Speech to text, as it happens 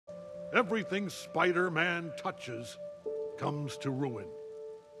Everything Spider-Man touches comes to ruin.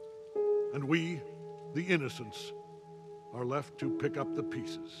 And we, the innocents, are left to pick up the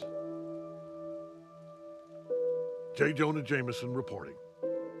pieces. J. Jonah Jameson reporting.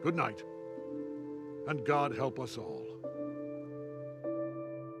 Good night, and God help us all.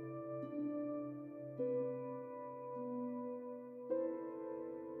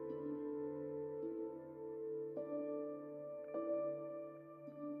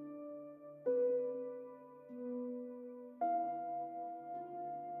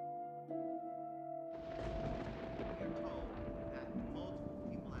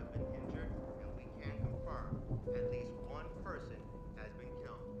 At least one person has been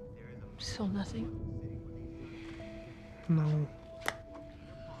killed. There is a Still nothing. No.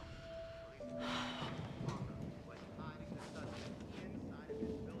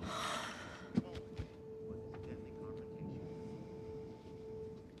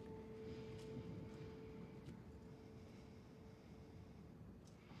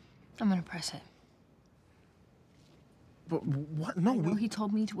 I'm gonna press it. But what? No, Well, he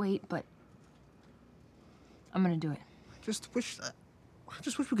told me to wait, but I'm gonna do it. I just wish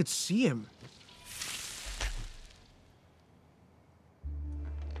we could see him.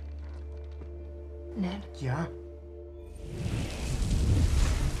 Ned? Yeah?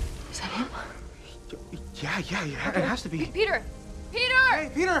 Is that him? Yeah, it has to be. Peter! Peter!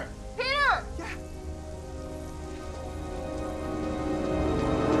 Hey, Peter! Peter! Yeah.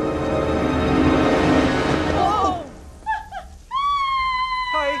 Whoa!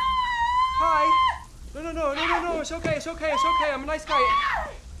 Hi. No. It's okay. I'm a nice guy.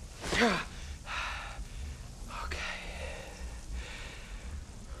 Okay.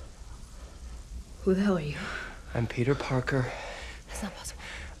 Who the hell are you? I'm Peter Parker. That's not possible.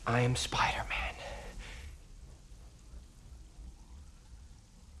 I am Spider-Man.